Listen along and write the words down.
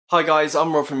Hi guys,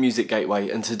 I'm Rob from Music Gateway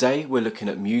and today we're looking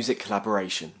at music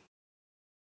collaboration.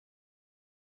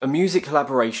 A music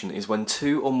collaboration is when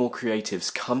two or more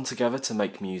creatives come together to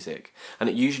make music, and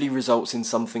it usually results in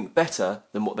something better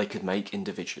than what they could make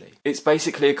individually. It's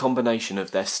basically a combination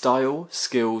of their style,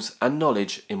 skills and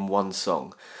knowledge in one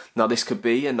song. Now this could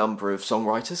be a number of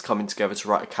songwriters coming together to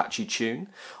write a catchy tune,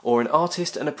 or an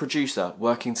artist and a producer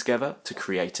working together to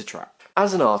create a track.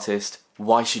 As an artist,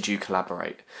 why should you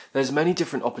collaborate? There's many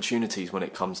different opportunities when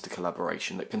it comes to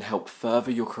collaboration that can help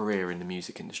further your career in the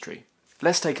music industry.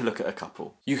 Let's take a look at a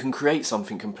couple. You can create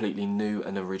something completely new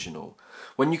and original.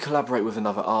 When you collaborate with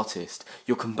another artist,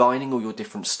 you're combining all your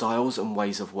different styles and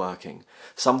ways of working,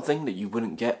 something that you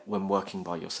wouldn't get when working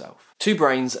by yourself. Two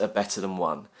brains are better than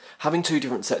one. Having two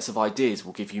different sets of ideas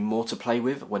will give you more to play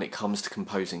with when it comes to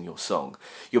composing your song.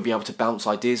 You'll be able to bounce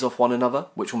ideas off one another,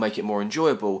 which will make it more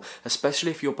enjoyable, especially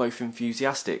if you're both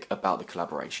enthusiastic about the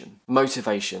collaboration.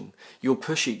 Motivation. You'll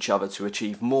push each other to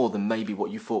achieve more than maybe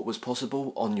what you thought was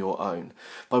possible on your own.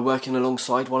 By working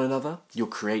alongside one another, you'll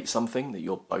create something that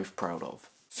you're both proud of.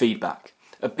 Feedback.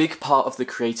 A big part of the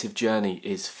creative journey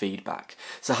is feedback,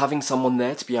 so having someone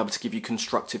there to be able to give you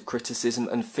constructive criticism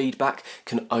and feedback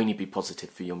can only be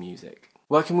positive for your music.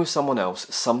 Working with someone else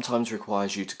sometimes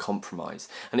requires you to compromise,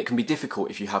 and it can be difficult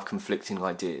if you have conflicting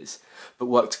ideas, but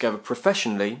work together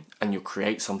professionally and you'll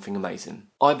create something amazing.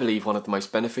 I believe one of the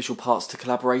most beneficial parts to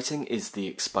collaborating is the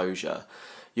exposure.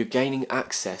 You're gaining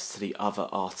access to the other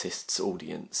artist's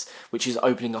audience, which is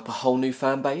opening up a whole new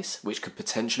fan base, which could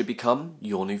potentially become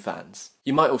your new fans.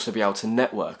 You might also be able to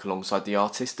network alongside the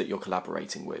artist that you're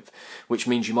collaborating with, which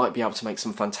means you might be able to make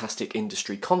some fantastic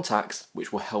industry contacts,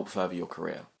 which will help further your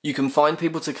career. You can find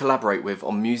people to collaborate with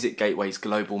on Music Gateway's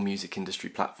global music industry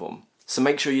platform. So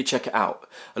make sure you check it out,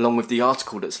 along with the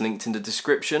article that's linked in the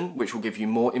description, which will give you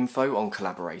more info on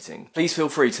collaborating. Please feel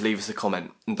free to leave us a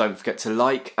comment, and don't forget to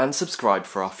like and subscribe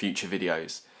for our future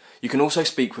videos. You can also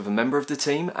speak with a member of the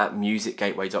team at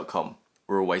musicgateway.com.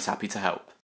 We're always happy to help.